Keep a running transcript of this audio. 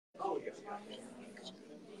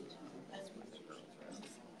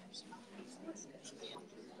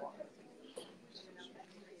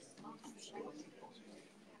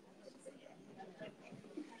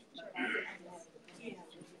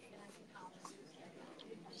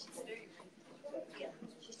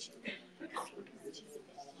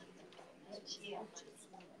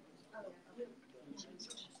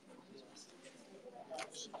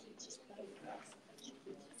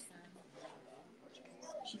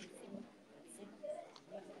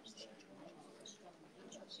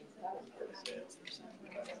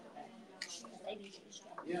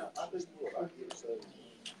Yeah, I think what I get so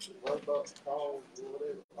what about calls or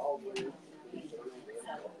whatever, all the way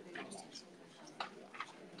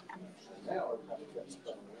now everybody's got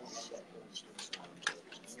stuff around.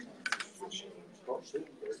 Start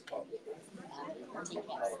sitting there,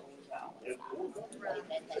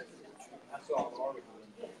 I saw an article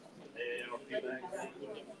in the NLP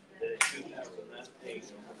magazine that in 2019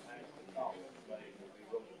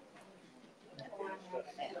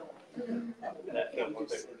 that's what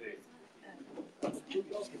they predict.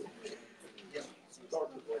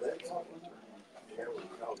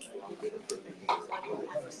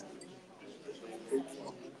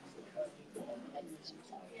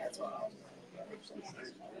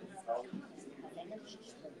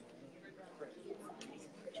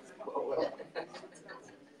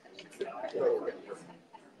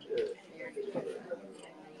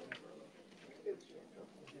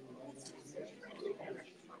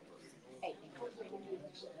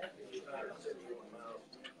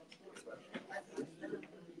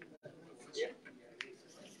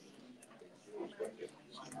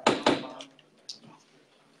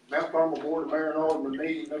 Mount Carmel Board of Mayor and Alderman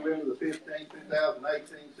meeting November the 15th,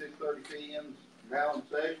 2018, 6:30 p.m. now in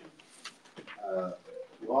session.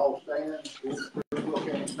 You all stand. Will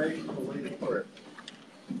County Commission will lead the prayer.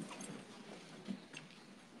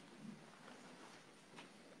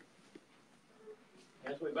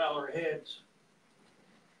 As we bow our heads,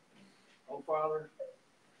 oh Father,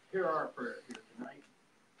 hear our prayer here tonight.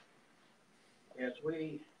 As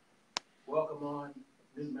we welcome on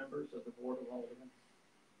new members of the Board of Aldermen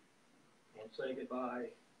and say goodbye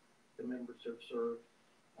to members who have served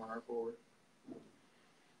on our board,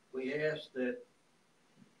 we ask that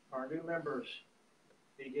our new members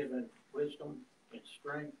be given wisdom and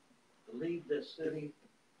strength to lead this city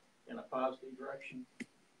in a positive direction.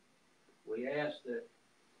 We ask that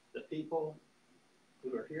the people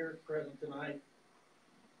who are here present tonight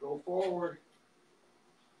go forward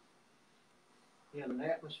in an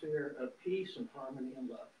atmosphere of peace and harmony and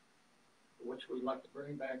love, which we'd like to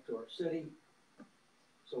bring back to our city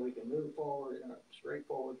so we can move forward in a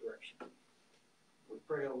straightforward direction. We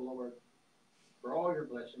pray, O Lord, for all your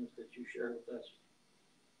blessings that you share with us.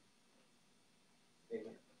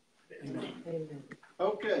 Amen. Amen.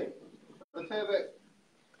 Okay, let's have it.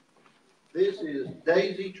 This is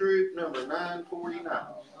Daisy Troop number 949.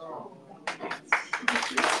 Oh.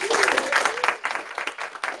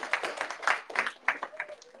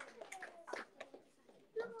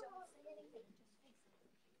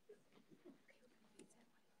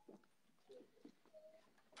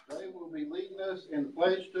 They will be leading us in the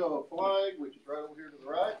pledge to a flag, which is right over here to the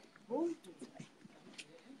right. When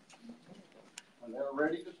they're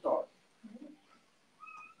ready to start.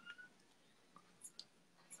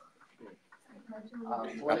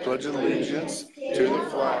 I pledge allegiance to the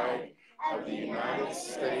flag of the United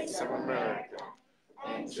States of America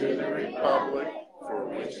and to the republic for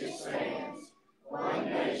which it stands, one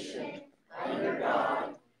nation, under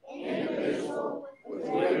God, indivisible, with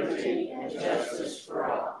liberty and justice for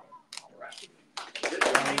all.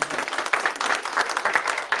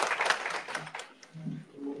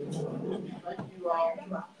 Thank you all.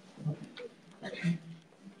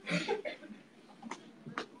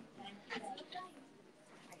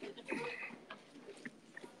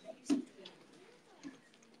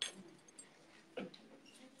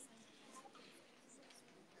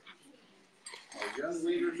 Young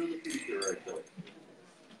leaders of the future right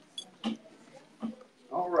there.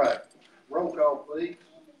 All right. Roll call, please.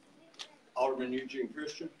 Alderman Eugene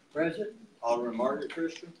Christian. Present. Alderman Margaret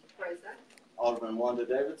Christian. Present. Alderman Wanda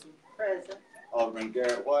Davidson. Present. Alderman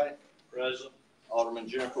Garrett White. Present. Alderman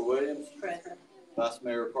Jennifer Williams. Present. Vice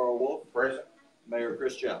Mayor Carl Wolf. Present. Mayor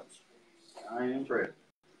Chris Jones. I am present.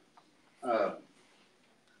 I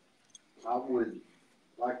would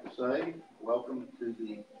like to say welcome to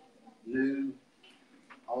the new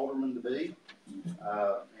alderman to be.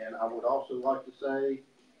 And I would also like to say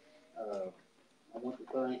I want to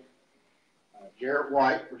thank Garrett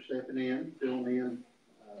White for stepping in, filling in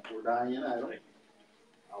for Diane Adams.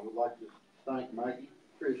 I would like to thank Maggie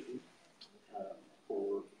Christian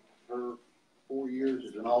years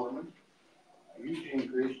as an alderman. Eugene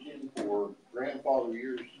Christian for grandfather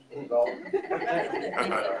years as alderman. I'm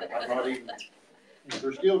not even,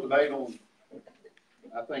 there's still debate on,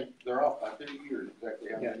 I think they're off by 2 years, exactly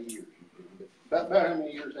how many years. About how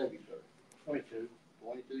many years have you served? 22.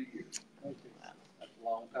 22 years. That's a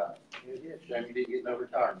long time. Shame you didn't get no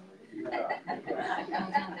retirement.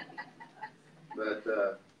 But,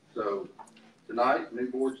 so tonight, new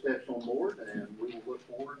board steps on board, and we will look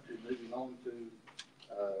forward to moving on to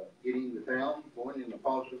getting the town going in a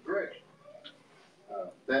positive direction.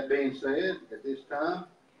 That being said, at this time,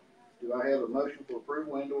 do I have a motion for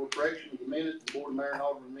approval and or correction of the minutes of the Board of Mayor and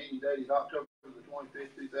Alderman meeting dated October the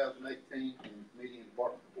 25th, 2018, and committee and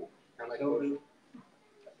department reports?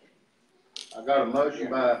 I got a motion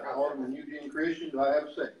by Alderman Eugene Christian. Do I have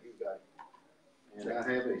a second? You got it. And I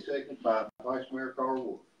have a second by Vice Mayor Carl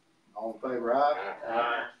Wolf. All in favor, aye?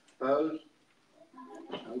 Aye. Opposed?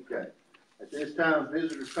 Okay. At this time,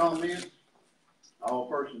 visitors' comments. All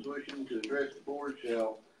persons wishing to address the board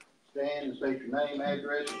shall stand and state your name,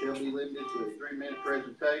 address, and shall be limited to a 3-minute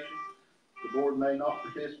presentation. The board may not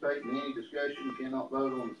participate in any discussion and cannot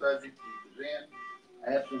vote on the subject you present.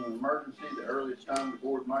 Absent an emergency, the earliest time the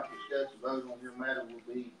board might discuss a vote on your matter will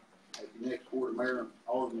be at the next Board of Mayor and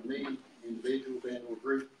Alderman meeting. Individuals and or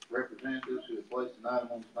group representatives who have placed an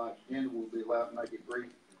item on tonight's agenda will be allowed to make a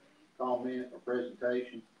brief comment or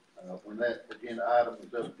presentation when that agenda item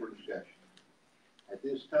is up for discussion. At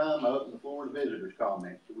this time, I open the floor to visitors'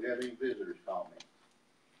 comments. Do we have any visitors' comments?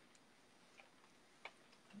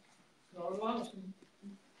 Lord Lawson,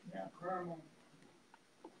 now Carmel.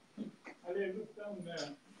 I live up on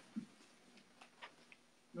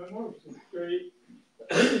Memorial Street,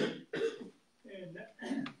 and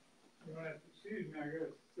you're gonna have to excuse me, I got a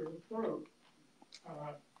sore throat. I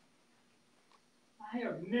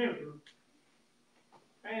have never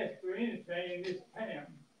asked for anything in this town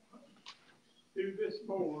through this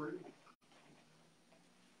board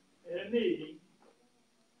at a meeting.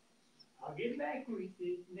 I'll get back with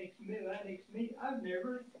you next meeting. I've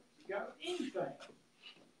never got anything.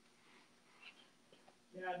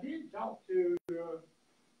 Now, I did talk to the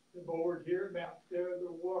board here about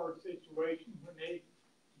the water situation when they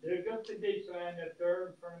dug up the ditch line up there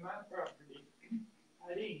in front of my property. I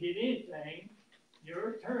didn't get anything.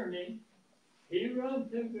 Your attorney, he run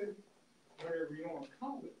through the, whatever you want to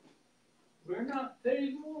call it. We're not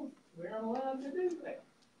feasible. We're not allowed to do that.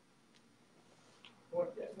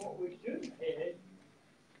 What we should have had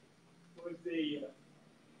was the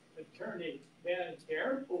attorney down at the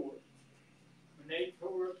airport when they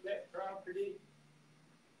tore up that property,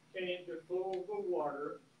 came to full of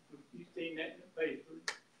water. You've seen that in the paper,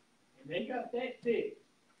 and they got that fixed.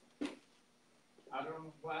 I don't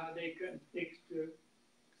know why they couldn't fix the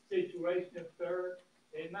situation up there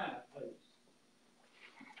in my place.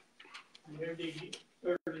 And there they get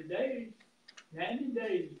 30 days, 90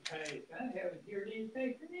 days passed. I haven't heard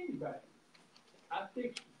anything from anybody. I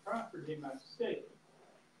fixed the property myself.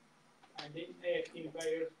 I didn't ask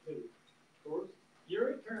anybody else to. Of course, your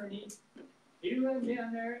attorney, he run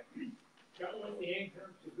down there, got with the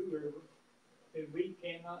insurance to whoever, that we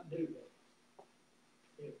cannot do that.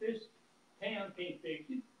 If this town can't fix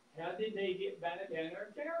it, how did they get back down there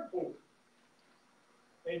at the airport?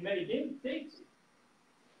 They made them fix it.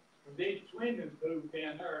 The big swimming pool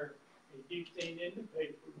down there, as you've seen in the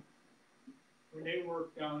paper, when they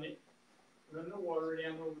worked on it, run the water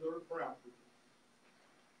down over their property.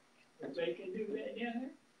 If they can do that down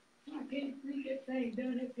there, why can't we get things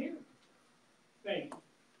done up here? Thank you.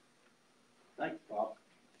 Thank you, Bob.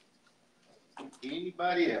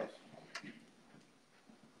 Anybody else?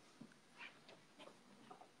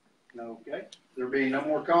 Okay. There being no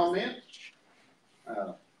more comments,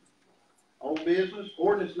 old business,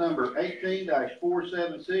 ordinance number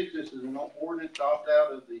 18-476. This is an ordinance to opt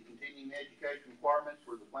out of the continuing education requirements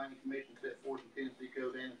for the Planning Commission set forth in Tennessee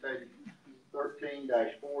Code annotated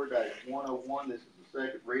 13-4-101. This is the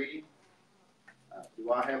second reading.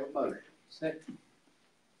 Do I have a motion? Second.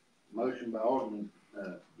 Motion by Alderman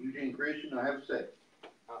Eugene Christian. I have a second.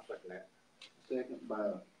 I'll second that. Second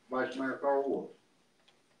by Vice Mayor Carl Wolf.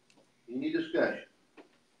 Any discussion?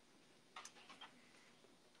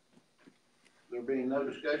 There being no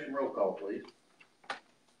discussion, roll call, please.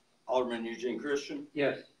 Alderman Eugene Christian,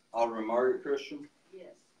 Yes. Alderman Margaret Christian,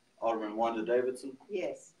 Yes. Alderman Wanda Davidson,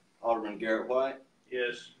 Yes. Alderman Garrett White,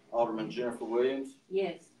 Yes. Alderman Jennifer Williams,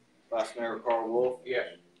 Yes. Vice Mayor Carl Wolf,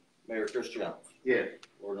 Yes. Mayor Chris Jones. Yes.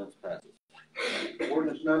 Ordinance passes.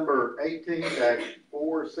 Ordinance number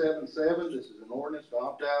 18-477. This is an ordinance to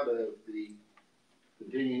opt out of the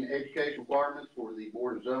continuing education requirements for the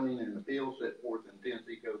Board of Zoning and Appeals set forth in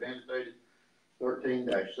Tennessee Code annotated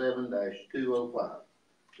 13-7-205.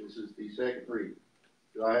 This is the second reading.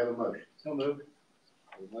 Do I have a motion? So moved.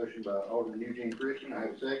 A motion by Alderman Eugene Christian. I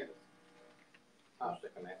have a second. I'll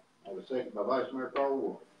second that. I have a second by Vice Mayor Carl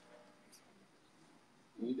Wolf.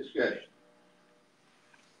 Any discussion?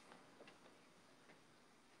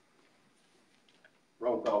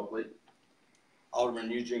 Roll call, please.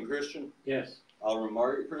 Alderman Eugene Christian, Yes. Alderman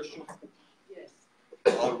Margaret Christian, Yes.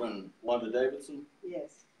 Alderman Wanda Davidson,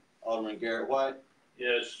 Yes. Alderman Garrett White,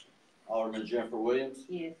 Yes. Alderman Jennifer Williams,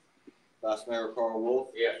 Yes. Vice Mayor Carl Wolf,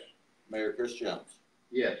 Yes. Mayor Chris Jones.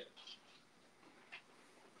 Yes.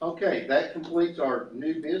 Okay, that completes our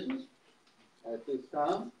new business. At this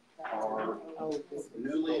time, our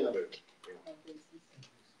newly elected.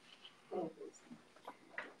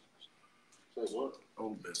 Say what?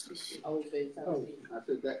 Old business. Old business. I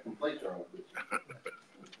said that completes our old business.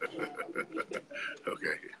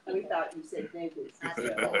 Okay. We thought you said new business.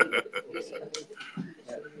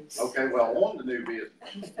 Okay, well, on to new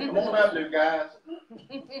business. Come on up, new guys.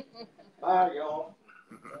 Bye, y'all.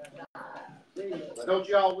 But don't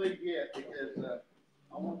y'all leave yet, because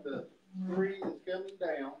I want the three that's coming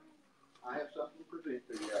down. I have something to present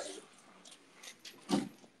to you out here.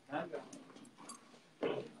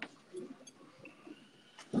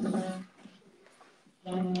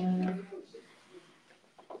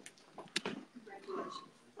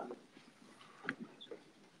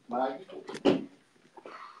 Mike?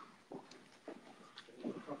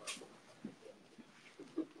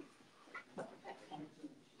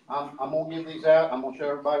 I'm gonna give these out. I'm gonna show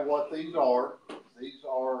everybody what these are. These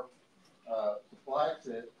are flags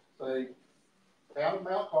that say Town of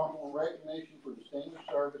Mount Carmel in recognition for distinguished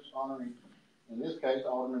service, honoring, in this case,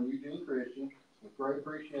 Alderman Eugene Christian, with great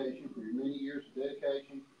appreciation for your many years of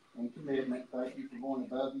dedication and commitment. Thank you for going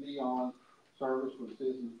above and beyond service for the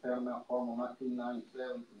citizens of Town of Mount Carmel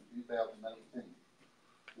 1997 to 2018.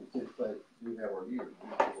 And since they do have our years, I'm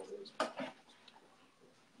not sure what it is.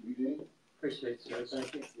 Eugene? Appreciate it, sir.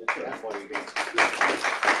 Thank you. Yes, sir. That's what you do.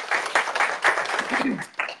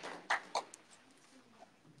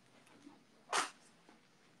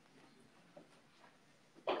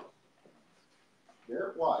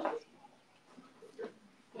 Garrett White.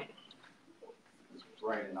 It's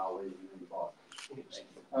raining, I'll leave you in the box.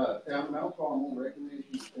 Town of Mount Carmel, recognition,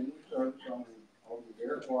 distinguished service, honoring Alderman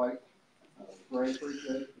Garrett White. Great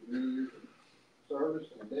appreciation for many years of service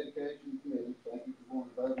and dedication and commitment. Thank you for going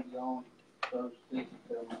above and beyond service to citizens of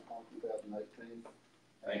Town of Mount Carmel 2018.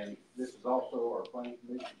 And this is also our planning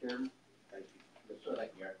commission chairman. Thank you. Yes, sir.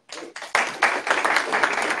 Thank you, Garrett.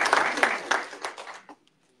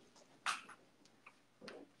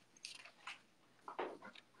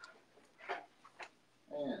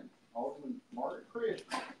 And Alderman Margaret Christian,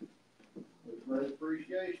 with great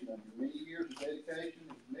appreciation of your many years of dedication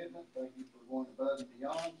and commitment, thank you for going above and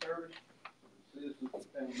beyond service to the citizens of the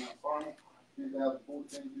Town of Mount Carmel,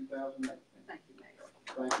 2014, 2018. Thank you, Mayor.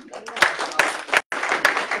 Thank you.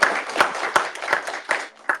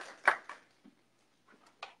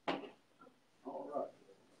 All right.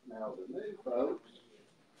 Now the new folks,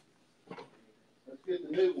 let's get the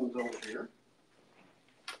new ones over here.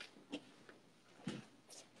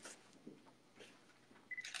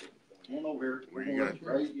 Come over here. What do you got?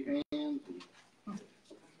 Raise your hands. And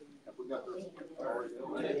have we got this?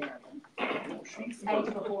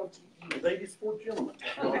 They just four gentlemen.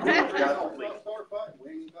 We ain't got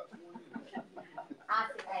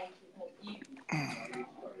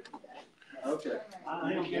okay.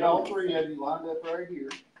 I'm gonna get all three of you lined up right here.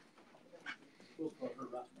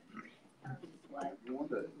 One,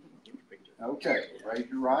 two. Okay, raise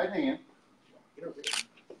your right hand.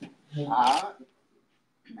 I.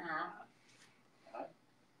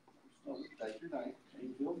 State your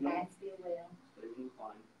name.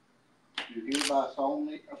 Do hereby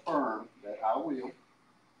solemnly affirm that I will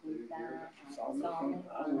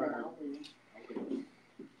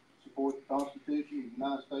support the Constitution of the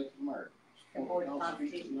United States of America. Support the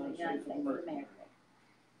Constitution of the United States of America.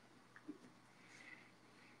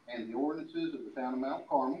 And the ordinances of the Town of Mount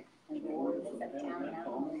Carmel. And the ordinances of the Town of Mount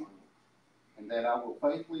Carmel. And that I will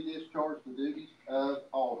faithfully discharge the duties of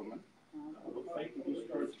Alderman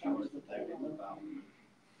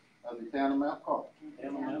of the Town of Mount Carmel to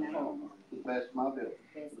the best of my ability.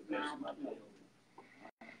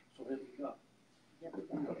 So here we go.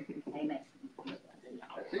 Amen.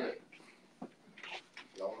 That's it.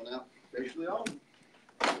 Y'all are now officially on.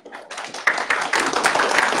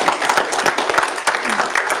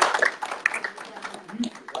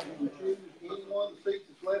 Choose any one of the seats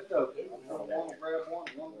that's left open. One will grab one,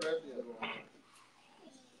 one will grab the other.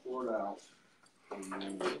 Pour it out.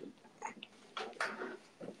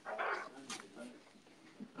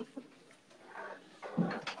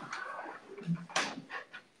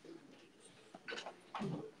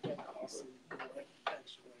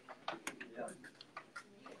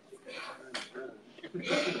 New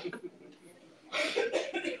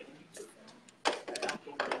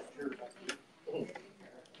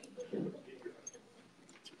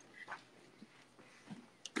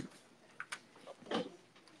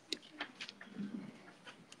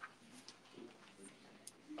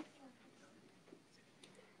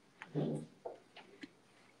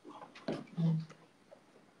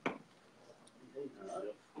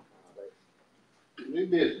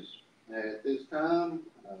business. At this time,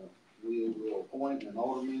 we will appoint an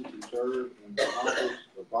alderman to serve in the office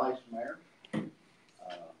of vice mayor.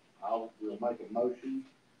 I will make a motion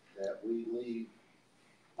that we leave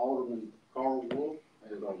Alderman Carl Wolf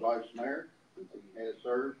as our vice mayor, since he has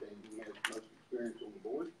served and he has most experience on the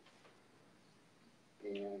board.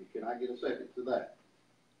 And can I get a second to that?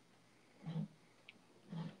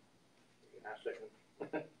 I second.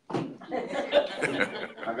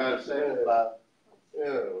 I got a second by,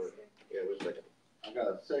 We'll second. I got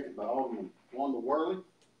a second by Alderman Wanda Worley.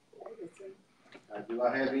 Do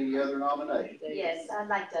I have any other nominations? Yes, I'd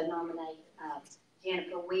like to nominate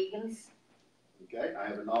Jennifer Williams. Okay, I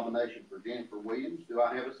have a nomination for Jennifer Williams. Do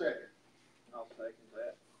I have a second? I'll second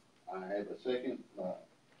that. I have a second,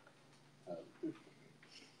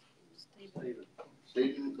 Stephen.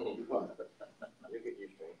 Stephen Dupont. Look at you,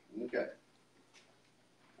 Stephen. Okay.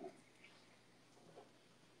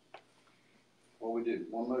 What we do,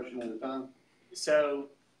 one motion at a time? So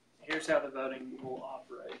here's how the voting will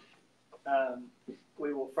operate.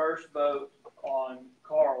 We will first vote on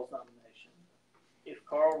Carl's nomination. If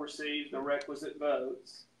Carl receives the requisite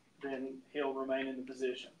votes, then he'll remain in the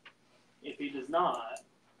position. If he does not,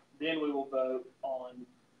 then we will vote on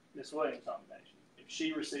Ms. Williams' nomination. If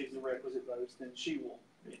she receives the requisite votes, then she will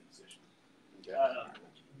be in position.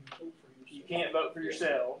 You can't vote for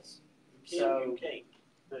yourselves, so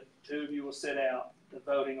the two of you will sit out the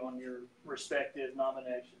voting on your respective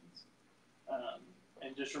nominations.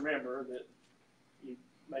 And just remember that you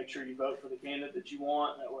make sure you vote for the candidate that you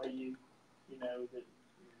want. That way you know that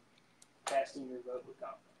you're casting your vote with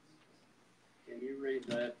confidence. Can you read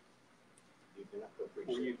that?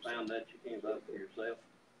 When you found that you can't vote for yourself?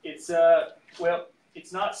 It's well,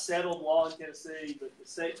 it's not settled law in Tennessee, but the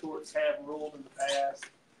state courts have ruled in the past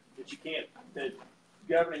that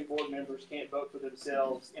governing board members can't vote for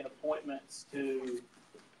themselves in appointments to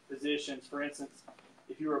positions. For instance,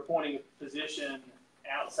 if you were appointing a position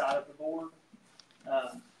outside of the board,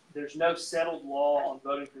 there's no settled law on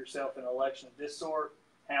voting for yourself in an election of this sort.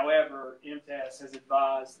 However, MTAS has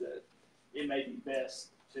advised that it may be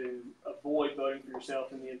best to avoid voting for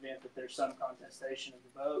yourself in the event that there's some contestation of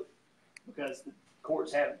the vote, because the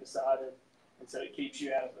courts haven't decided, and so it keeps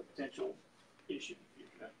you out of a potential issue in the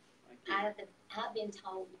future. I've been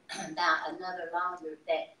told about another lawyer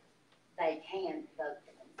that they can vote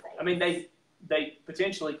for themselves. I mean, they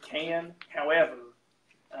potentially can. However,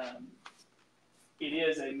 it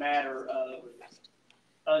is a matter of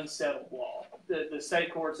unsettled law. The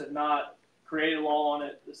state courts have not created a law on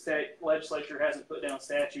it. The state legislature hasn't put down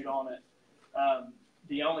statute on it.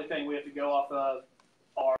 The only thing we have to go off of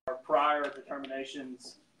are prior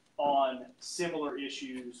determinations on similar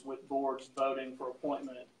issues with boards voting for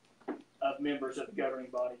appointment of members of the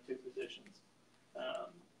governing body to positions.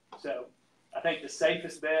 So I think the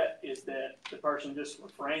safest bet is that the person just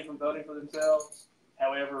refrain from voting for themselves.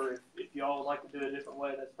 However, if y'all would like to do it a different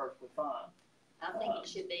way, that's perfectly fine. I think it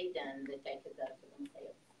should be done that they could vote for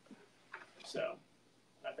themselves. So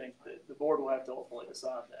I think that the board will have to ultimately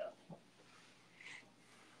decide that.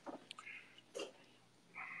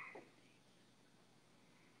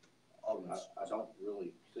 I don't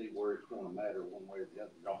really see where it's gonna matter one way or the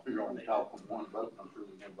other. You're on the top of one vote, I'm sure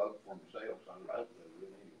they're gonna vote for themselves, so I don't know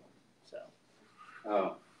anyway.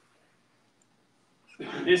 So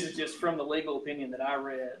this is just from the legal opinion that I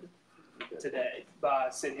read today by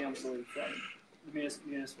Sid Hemsley from the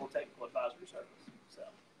Municipal Technical Advisory Service. So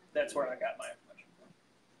that's where I got my information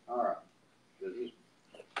from. All right.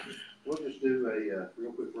 We'll just do a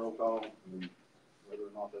real quick roll call, and whether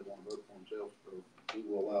or not they want to vote for themselves, or we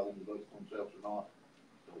will allow them to vote for themselves or not.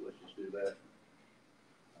 So let's just do that.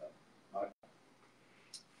 Mike?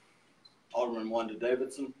 Alderman Wanda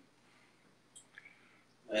Davidson.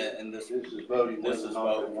 And this This is voting This whether or is not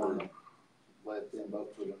they voting want to let them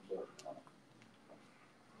vote for themselves or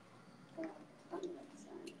not.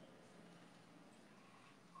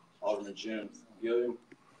 Alderman Jim Gilliam.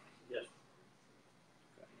 Yes.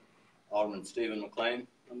 Alderman Stephen McLean.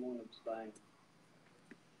 I'm going to abstain.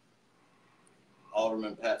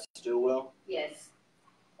 Alderman Pat Stillwell. Yes.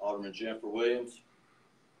 Alderman Jennifer Williams.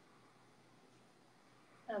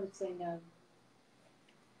 I would say no.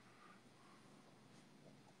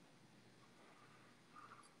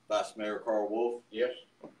 Vice Mayor Carl Wolf, Yes.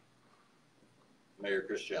 Mayor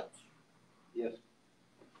Chris Jones. Yes.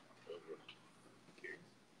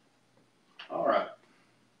 All right,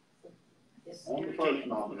 on the first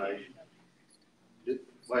nomination. Wait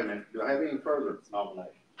a minute, do I have any further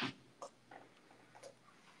nominations?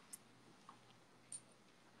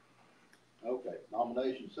 Okay,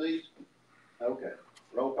 nomination ceased. Okay,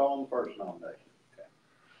 roll call on the first nomination.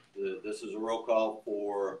 This is a roll call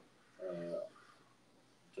for,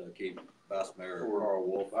 to keep Vice Mayor Carl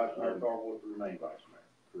Wolf. Vice Mayor Carl Wolf to remain vice mayor.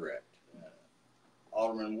 Correct.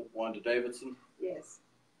 Alderman Wanda Davidson, Yes.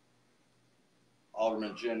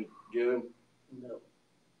 Alderman Jen Gilliam, No.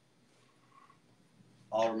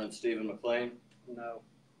 Alderman Stephen McLean, No.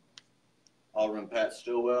 Alderman Pat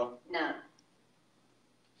Stillwell, No.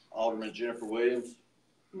 Alderman Jennifer Williams,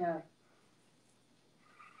 No.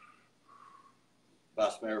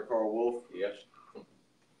 Vice Mayor Carl Wolf, Yes.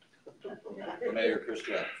 Mayor Chris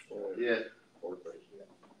Jones. Yes.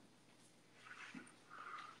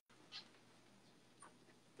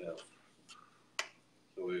 Fails.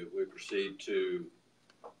 So we proceed to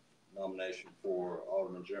nomination for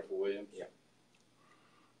Alderman Jennifer Williams. Yeah.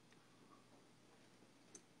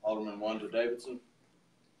 Alderman Wanda Davidson,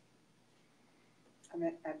 I'm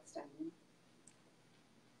abstaining.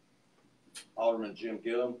 Alderman Jim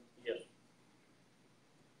Gillum, Yes.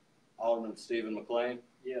 Alderman Stephen McLean,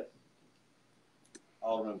 Yes.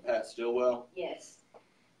 Alderman Pat Stillwell, Yes.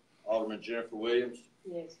 Alderman Jennifer Williams,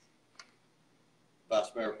 Yes.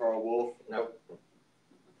 Vice Mayor Carl Wolf, No.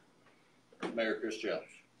 Mayor Chris Jones.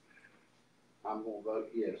 I'm gonna vote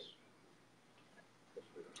yes.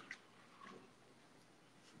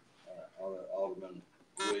 Alderman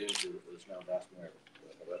Williams is now Vice Mayor.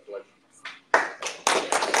 Congratulations.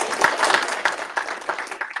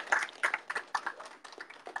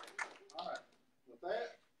 All right, with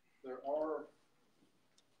that, there are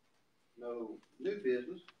no new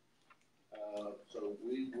business. So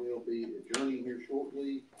we will be adjourning here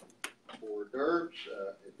shortly for Dirks.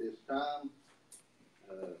 At this time,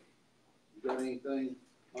 you got anything,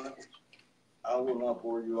 Michael? I will not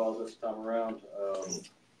bore you all this time around.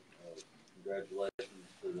 Congratulations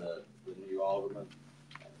to the new alderman.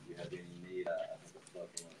 If you have any need, I think it's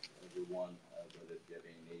nothing with everyone, but if you have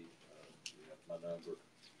any need, you have my number.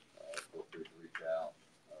 Feel free to reach out.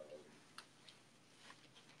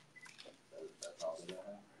 That's all I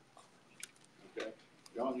have. Okay.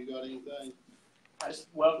 John, you got anything? I just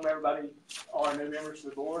welcome everybody, all our new members to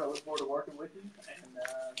the board. I look forward to working with you,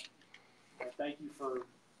 and thank you for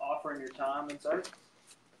offering your time and service.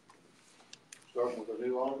 Starting with the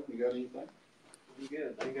new alderman, you got anything? You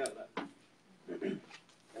good? I got that.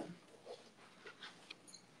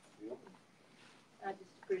 I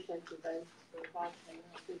just appreciate your votes for advising me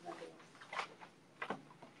on 200.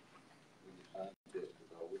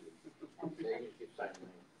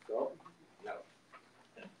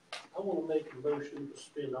 I want to make a motion to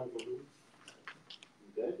suspend all the rules.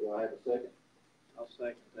 Okay, do I have a second? I'll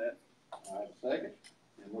second that. I have a second.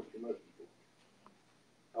 And what's your motion for?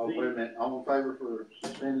 Oh, wait a minute, all in favor for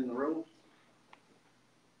suspending the rules?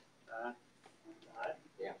 Aye. Aye.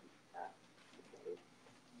 Yeah.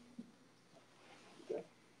 Okay.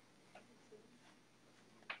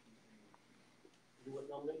 You what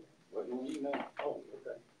nominate? What do you know? Oh,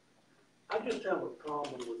 okay. I just have a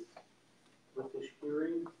problem with this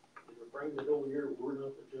hearing. If we bring it over here, we're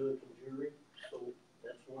not the judge and jury, so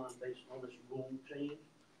that's why I'm based on this rule change.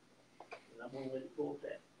 And I'm gonna let it go at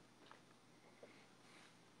that.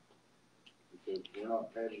 Because we're not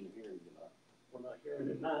having a hearing tonight. We're not hearing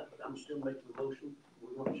it tonight, but I'm still making the motion.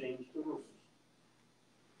 We're gonna change the rules.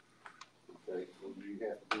 Okay, well, you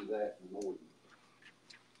have to do that in order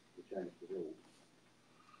to change the rules.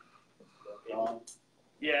 John?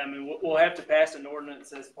 Yeah, I mean, we'll have to pass an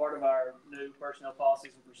ordinance as part of our new personnel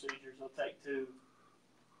policies and procedures. It'll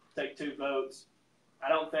take two votes. I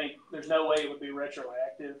don't think, there's no way it would be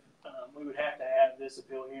retroactive. We would have to have this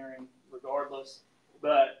appeal hearing regardless,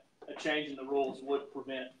 but a change in the rules would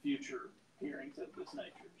prevent future hearings of this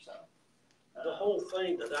nature, so. The whole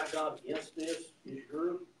thing that I got against this is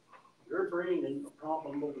you're bringing a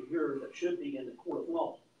problem over here that should be in the court of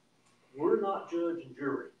law. We're not judge and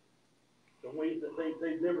jury. The way that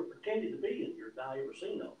they've never pretended to be in here that I ever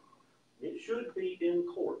seen them. It should be in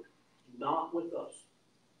court, not with us.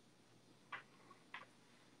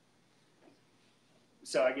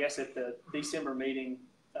 So I guess at the December meeting,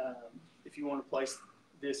 if you want to place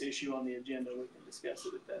this issue on the agenda, we can discuss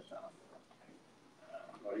it at that time.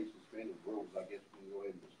 Well, he suspended the rules, I guess we can go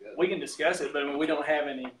ahead and discuss it. We can discuss it, but I mean, we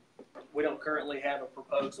don't currently have a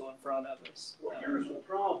proposal in front of us. Well, here's the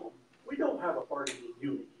problem. We don't have a bargaining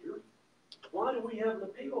unit here. Why do we have an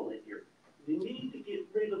appeal in here? You need to get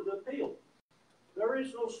rid of the appeal. There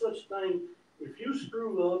is no such thing. If you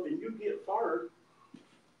screw up and you get fired,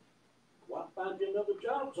 why find you another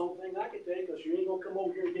job? It's the only thing I can tell you, because you ain't gonna come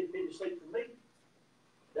over here and get 50 cents from me.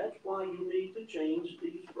 That's why you need to change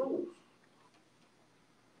these rules.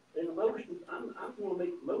 And the motion, I'm gonna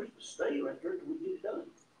make the motion to stay right there till we get it done.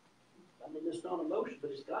 I mean, it's not a motion,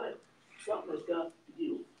 but it's got something that's got to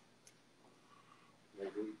give.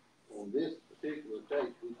 Maybe on this particular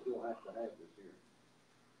case, we still have to have this hearing.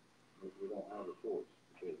 If we don't have a choice,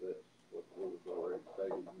 because that's what the rules already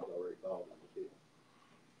stated, we've already called on the appeal.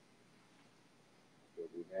 So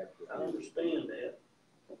we have to. I understand that,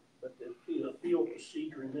 but the appeal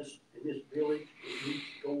procedure in this village, it needs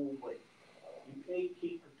to go away. You can't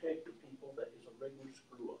keep protecting people that is a regular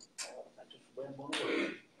screw up. That's just the way I'm gonna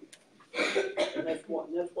work. And that's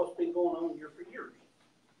what's been going on here for years.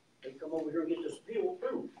 They come over here and get this appeal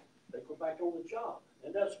approved. They go back on the job,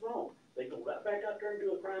 and that's wrong. They go right back out there and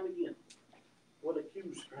do a crime again. What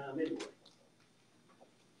accused crime anyway?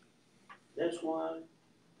 That's why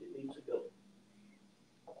it needs to go.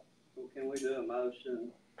 Well, can we do a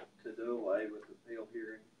motion to do away with the appeal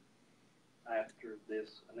hearing after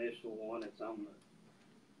this initial one? It's on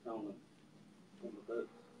the book.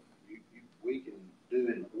 We can do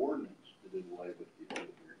an ordinance to do away with the appeal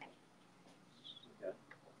hearing. Okay.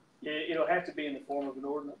 Yeah, it'll have to be in the form of an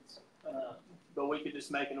ordinance, but we could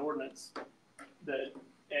just make an ordinance that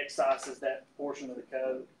excises that portion of the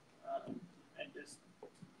code and just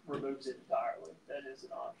removes it entirely. That is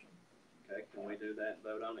an option. Okay, can we do that and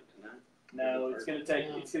vote on it tonight? No, it's gonna take,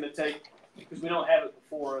 because we don't have it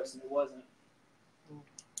before us and it wasn't.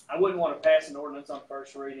 I wouldn't want to pass an ordinance on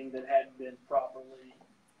first reading that hadn't been properly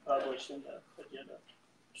published in the agenda.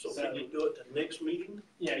 So can you do it at the next meeting?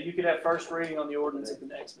 Yeah, you could have first reading on the ordinance at the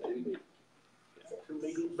next meeting. 2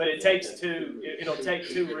 meetings? But it takes it'll take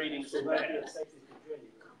 2 readings to So that'd be pass. effective in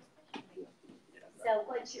January. So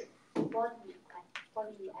what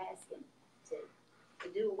are you asking to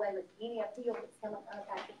do away with any appeal that's coming up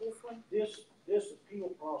after this one? This appeal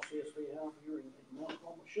process they have here in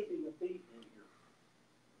Oklahoma should be a beat in here.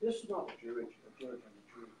 This is not a judge and a jury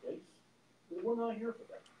case. We're not here for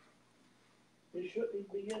that. It shouldn't even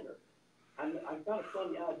be in there. And I've got a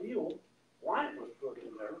funny idea why it was put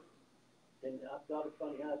in there, and I've got a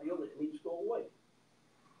funny idea that it needs to go away.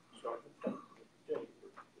 Start with January,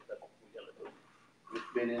 if that's what we gotta do.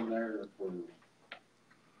 It's been in there for,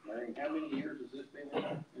 Larry, how many years has this been in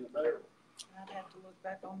there? I'd have to look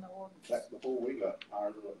back on the ordinance. Back before we got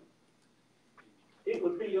hired, wasn't it? It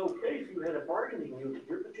would be okay if you had a bargaining unit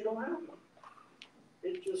here, but you don't have one.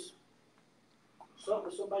 It's just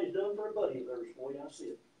something somebody's done for a buddy of theirs, the way I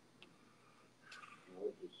see it. You know,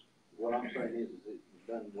 it's just, what I'm saying is it was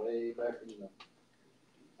done way back in the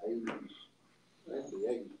 80s, especially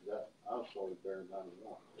 80s, because I was started there in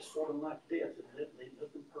 91. It's sort of like death, it ain't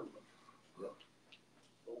nothing permanent. Yep.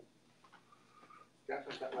 Got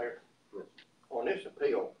something later? Yes. On this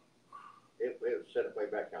appeal, it was set up way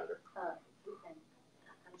back under. I'm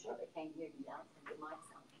sure they can't hear you, I'll send the mics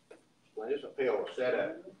on. When this appeal was set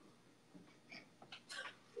up,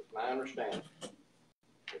 it's my understanding,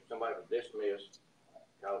 if somebody was dismissed,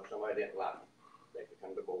 because somebody didn't like them, they could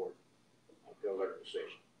come to the board and appeal their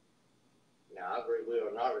decision. Now, I agree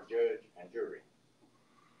with not a judge and jury.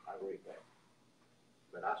 I agree with that.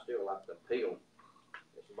 But I still like to appeal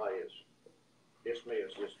if somebody is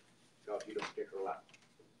dismissed just because you don't particularly like them.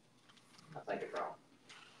 I think it's wrong.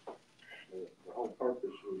 The whole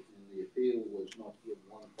purpose was, in the appeal was not to give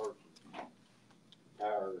one person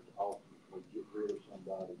power to ultimately get rid of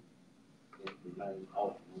somebody. It remained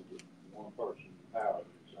ultimately just one person power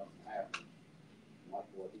if something happens. Like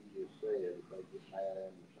what he just said, if they get mad at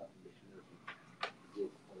him or something, dismiss him, get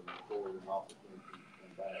an employer an opportunity to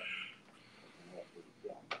come back. And that's what it's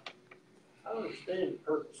done. I understand the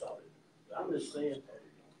purpose of it. I'm just saying,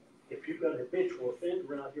 if you've got a habitual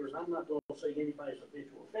offender out here, and I'm not gonna say anybody's a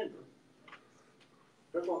habitual offender,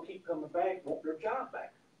 they're gonna keep coming back, want their job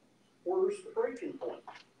back. Where's the breaking point?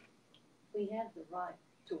 We have the right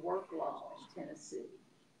to work law in Tennessee.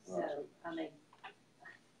 So, I mean,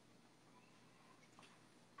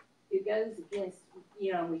 it goes against,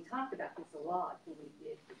 you know, we talked about this a lot when we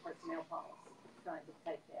did the personnel policy, trying to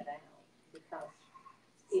take that out, because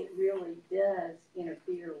it really does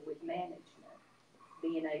interfere with management,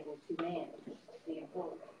 being able to manage the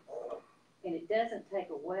employee. And it doesn't take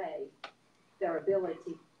away their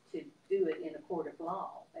ability to do it in a court of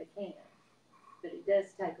law. They can. But it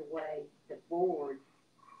does take away the board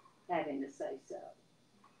having to say so.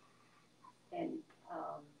 And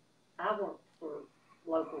I worked for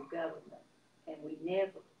local government, and we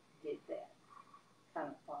never did that.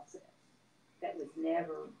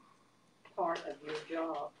 never part of your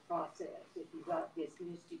job process. If you got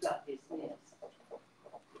dismissed, you got dismissed.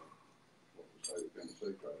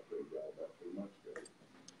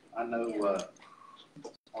 I know,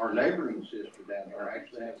 our neighboring sister down there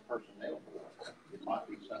actually has personnel board. It might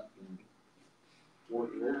be something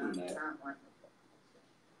worth looking at.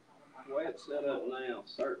 The way it's set up now,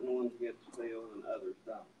 certain ones get filled and others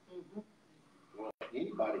don't. Well,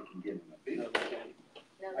 anybody can get an appeal.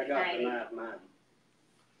 I got denied mine.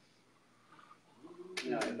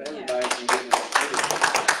 You know, if everybody can get an appeal.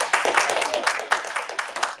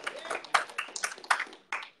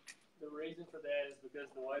 The reason for that is because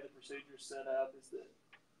the way the procedure is set up is that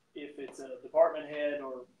if it's a department head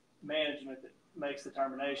or management that makes the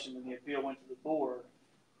termination and the appeal went to the board,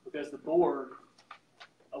 because the board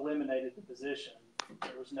eliminated the position,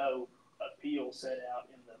 there was no appeal set out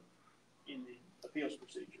in the appeals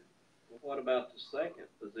procedure. Well, what about the second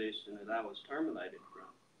position that I was terminated from?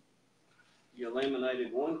 You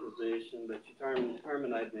eliminated one position, but you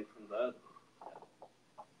terminated me from the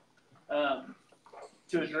other.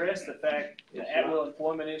 To address the fact, the at-will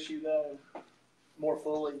employment issue though, more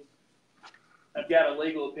fully, I've got a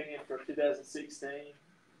legal opinion for 2016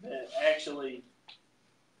 that actually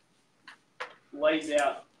lays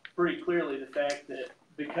out pretty clearly the fact that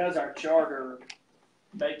because our charter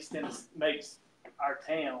makes our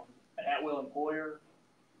town an at-will employer,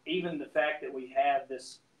 even the fact that we have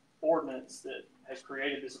this ordinance that has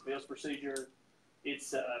created this appeals procedure,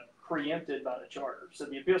 it's preempted by the charter. So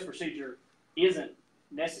the appeals procedure isn't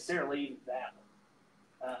necessarily even valid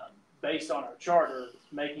based on our charter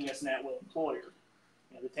making us an at-will employer.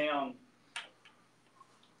 You know, the town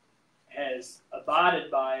has abided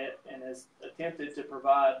by it and has attempted to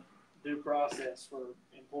provide due process for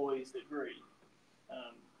employees that grieve.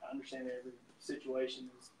 I understand that every situation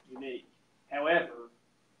is unique. However,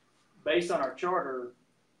 based on our charter,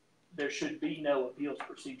 there should be no appeals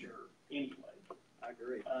procedure anyway. I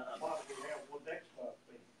agree. Why do we have one next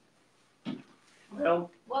month?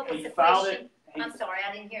 Well, What was he the filed question? it. I'm sorry,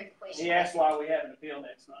 I didn't hear the question. He asked why we have an appeal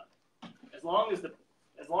next month. As long as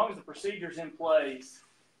the procedure's in place,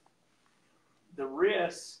 the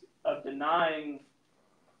risk of denying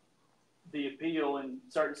the appeal in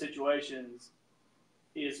certain situations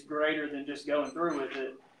is greater than just going through with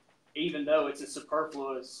it, even though it's a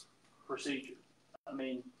superfluous procedure. I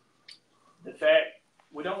mean, the fact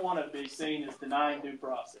we don't want to be seen as denying due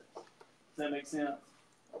process. Does that make sense?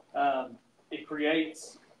 It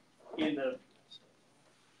creates in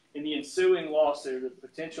the ensuing lawsuit of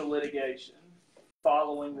potential litigation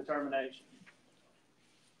following the termination.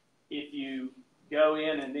 If you go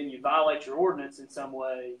in and then you violate your ordinance in some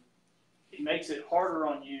way, it makes it harder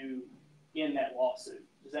on you in that lawsuit.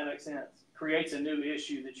 Does that make sense? Creates a new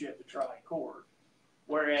issue that you have to try in court.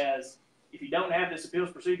 Whereas if you don't have this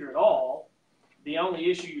appeals procedure at all, the only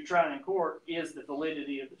issue you're trying in court is the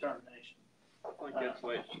validity of the termination. I think that's the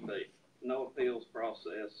way it should be. No appeals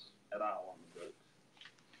process at all on the books.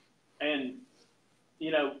 And,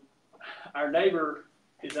 you know, our neighbor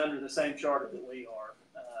is under the same charter that we are.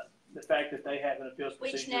 The fact that they have an appeals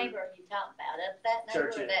procedure. Which neighbor are you talking about? Of that neighbor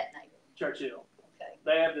Churchill. or that neighbor? Churchill. Okay.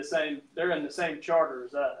 They have the same, they're in the same charter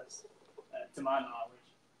as us, to my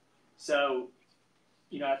knowledge. So,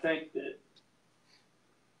 you know, I think that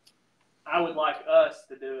I would like us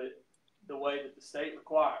to do it the way that the state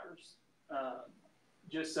requires,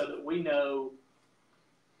 just so that we know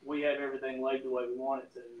we have everything laid the way we want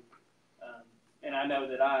it to. And I know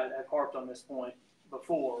that I have harped on this point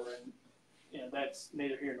before, and you know, that's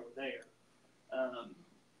neither here nor there.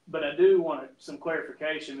 But I do want some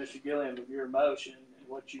clarification, Mr. Gilliam, of your motion and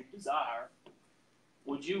what you desire.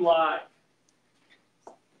 Would you like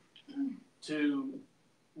to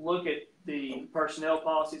look at the personnel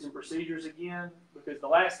policies and procedures again? Because the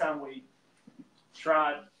last time we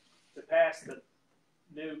tried to pass the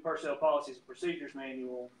new personnel policies and procedures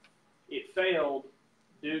manual, it failed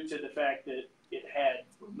due to the fact that it had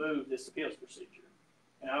removed this appeals procedure.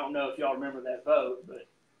 And I don't know if y'all remember that vote, but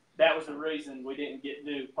that was the reason we didn't get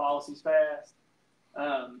new policies passed.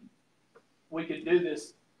 We could do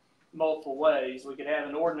this multiple ways. We could have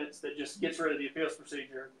an ordinance that just gets rid of the appeals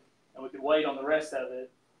procedure, and we could wait on the rest of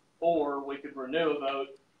it, or we could renew a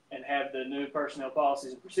vote and have the new personnel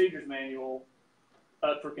policies and procedures manual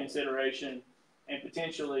up for consideration and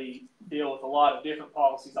potentially deal with a lot of different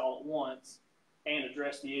policies all at once and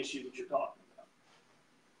address the issue that you're talking about.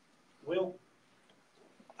 Well,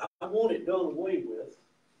 I want it done away with,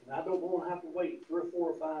 and I don't want to have to wait 3 or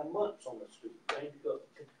 4 or 5 months on this stupid thing to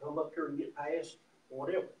come up here and get passed or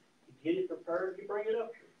whatever. You get it prepared, you bring it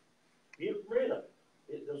up here. Get rid of it.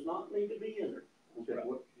 It does not need to be in there. Okay,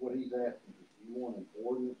 what he's asking is, do you want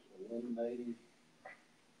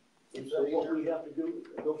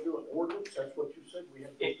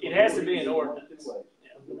It has to be an We can do one of ordinance. two ways. Yeah.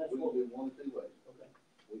 We can do one of two ways. Okay.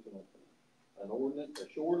 We can,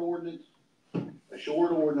 a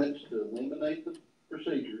short ordinance to eliminate the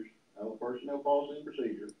procedures, personnel policy and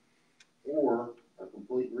procedure, or a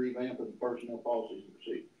complete revamp of the personnel policies and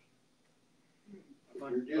procedures.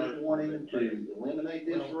 If you're just wanting to eliminate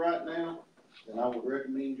this right now, then I would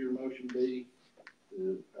recommend your motion be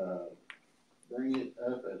to, bring it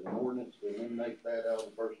up as an ordinance to eliminate that out of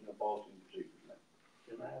the personnel policy and procedures now.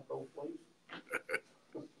 Can I have both, please?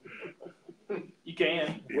 You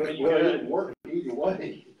can. Well, You it could. would work either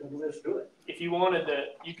way. Then let's do it. If you wanted to,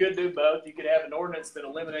 you could do both. You could have an ordinance that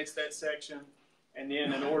eliminates that section, and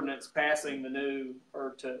then an ordinance passing the new,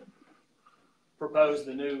 or to propose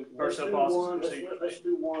the new personnel policies and procedures. Let's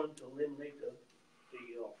do one to eliminate the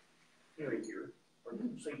hearing here, or the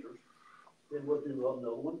procedures. Then we'll do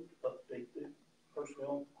another one, update the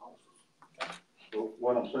personnel policies. So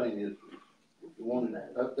what I'm saying is, if you want to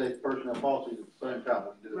update personnel policies at the same time,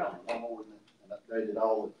 we can do it on one ordinance and update it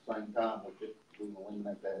all at the same time, we can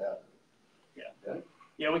eliminate that out. Yeah. Okay.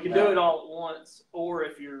 Yeah, we can do it all at once, or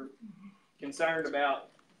if you're concerned about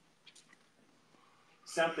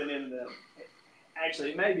something in the,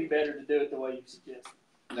 actually, it may be better to do it the way you suggest.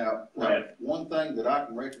 Now, one thing that I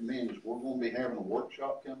can recommend is we're going to be having a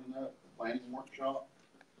workshop coming up, a planning workshop.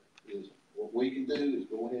 Is what we can do is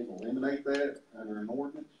go ahead and eliminate that under an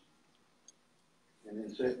ordinance, and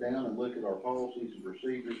then sit down and look at our policies and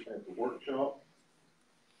procedures at the workshop,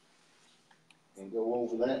 and go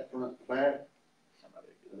over that front to back,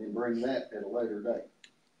 and then bring that at a later date.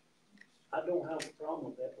 I don't have a problem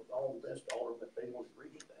with that, with all the rest of them, if they want to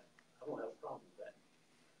agree with that. I don't have a problem with that.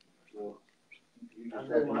 So you just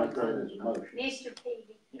have to make that as a motion. Mr.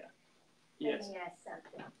 Peavy? Yeah. Let Yes. me ask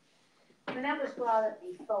something. When that was brought up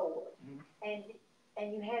before, and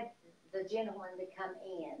you had the gentleman to come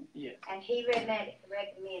in, Yes. and he recommended,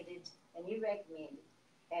 and you recommended,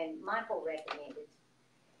 and Michael recommended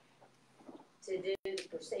to do the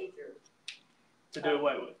procedure. To do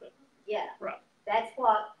away with it. Yeah. Right. That's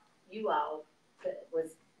what you all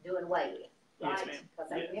was doing away with, right? Yes, ma'am.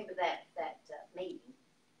 Because I remember that meeting.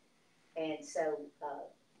 And so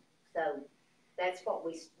that's what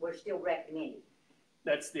we're still recommending.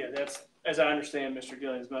 That's, as I understand Mr.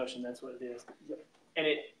 Gilling's motion, that's what it is. And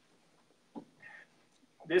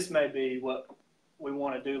this may be what we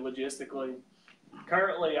want to do logistically.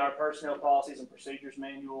 Currently, our personnel policies and procedures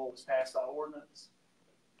manual was passed by ordinance.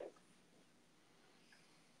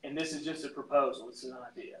 And this is just a proposal, it's an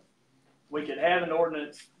idea. We could have an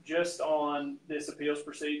ordinance just on this appeals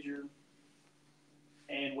procedure,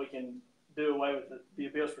 and we can do away with the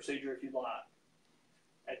appeals procedure if you'd like.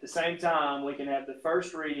 At the same time, we can have the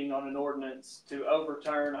first reading on an ordinance to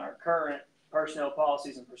overturn our current personnel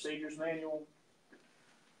policies and procedures manual.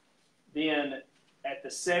 Then at the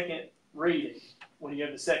second reading, when you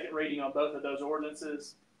have the second reading on both of those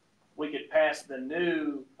ordinances, we could pass the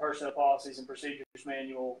new personnel policies and procedures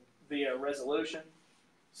manual via resolution,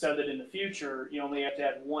 so that in the future, you only have to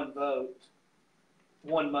have one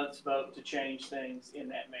month's vote to change things in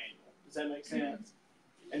that manual. Does that make sense?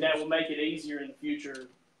 And that will make it easier in the future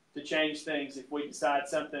to change things if we decide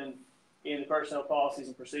something in the personnel policies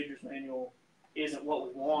and procedures manual isn't what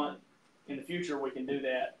we want. In the future, we can do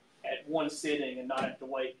that at one sitting and not have to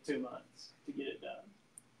wait 2 months to get it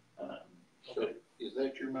done. So is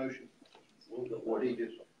that your motion? What he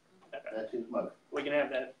just, that's his motion. We can have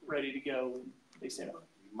that ready to go in December.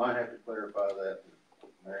 You might have to clarify that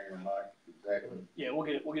with Marion and Mike exactly. Yeah, we'll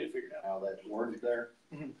get it figured out. How that's worded there.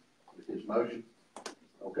 Mhm. With his motion.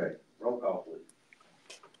 Okay, roll call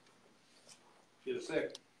please. Get a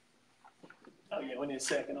second. Oh yeah, we need a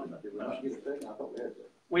second on Did we the. not get a second? I thought we had a second.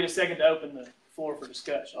 We need a second to open the floor for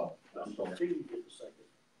discussion. Oh, I'm sorry. Till you get the second.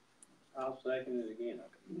 I'll second it again.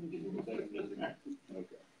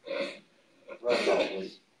 Okay. Roll call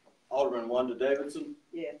please. Alderman Wanda Davidson,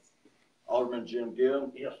 Yes. Alderman Jim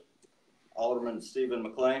Gill, Yes. Alderman Stephen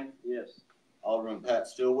McLean, Yes. Alderman Pat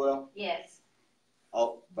Stillwell, Yes.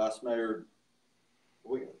 Vice Mayor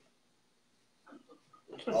Williams,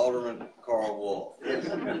 Alderman Carl Wolf. Yes.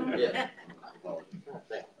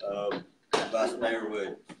 Vice Mayor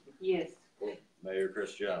Williams, Yes. Mayor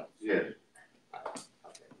Chris Jones. Yes.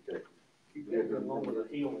 You did go along with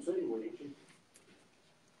the Hill City, didn't you?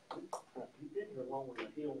 You did go along with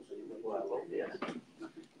the Hill City. Well, yes.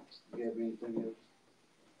 You have anything else?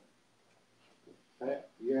 Pat,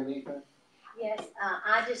 you have anything? Yes,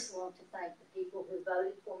 I just want to thank the people who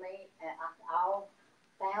voted for me, all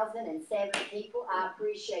 1,007 people. I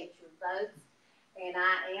appreciate your votes, and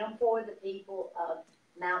I am for the people of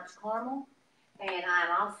Mount Carmel, and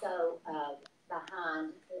I'm also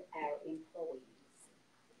behind our employees.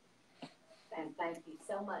 and thank you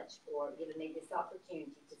so much for giving me this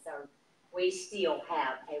opportunity to serve. We still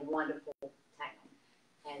have a wonderful town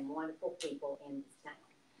and wonderful people in this town.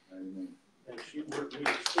 Amen. And she worked with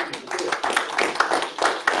the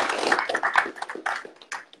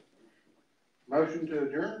Motion to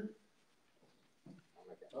adjourn?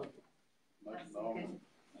 Motion on.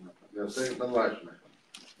 Got a second by Leishman.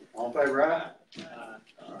 All in favor, aye?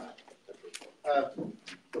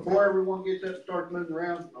 Before everyone gets up and starts moving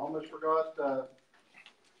around, I almost forgot, a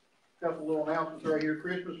couple little announcements right here.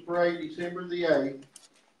 Christmas parade, December the 8th.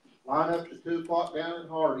 Line up at 2 o'clock down at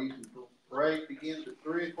Hardee's, and the parade begins at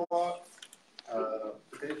 3 o'clock.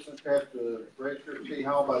 Participants have to register at City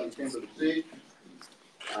Hall by December the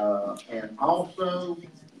 6th. And also,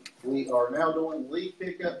 we are now doing leaf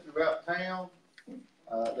pickup throughout town.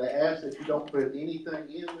 They ask that you don't put anything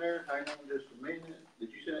in there. Hang on just a minute. Did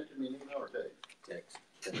you send it to me in email or text? Text.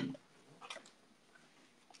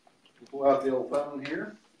 Pull out the old phone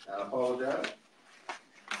here. I apologize.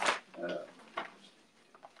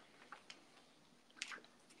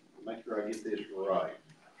 Make sure I get this right.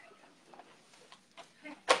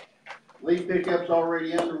 Leaf pickup's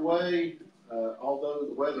already underway, although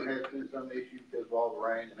the weather has been some issue because of all the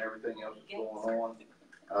rain and everything else that's going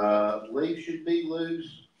on. Leaves should be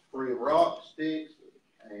loose, free of rocks, sticks,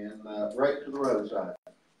 and right to the roadside.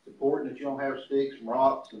 It's important that you don't have sticks and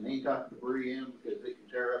rocks and any type of debris in them because it can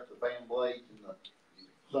tear up the fan blades and the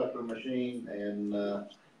sucker machine, and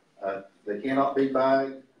they cannot be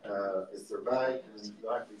bagged. If they're bagged, then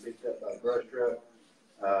they'll have to be picked up by a brush truck.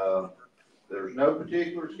 There's no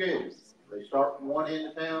particular schedule. They start from one end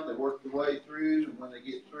of town, they work their way through, and when they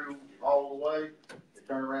get through all the way, they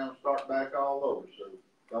turn around and start back all over. So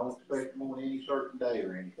don't expect them on any certain day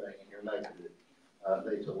or anything in your neighborhood.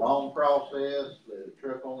 It's a long process. The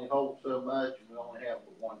truck only holds so much, and we only have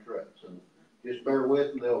but one truck. So just bear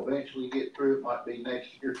with them. They'll eventually get through. It might be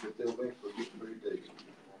next year, but they'll eventually get through too.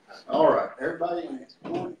 All right, everybody,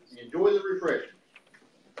 enjoy the refreshments.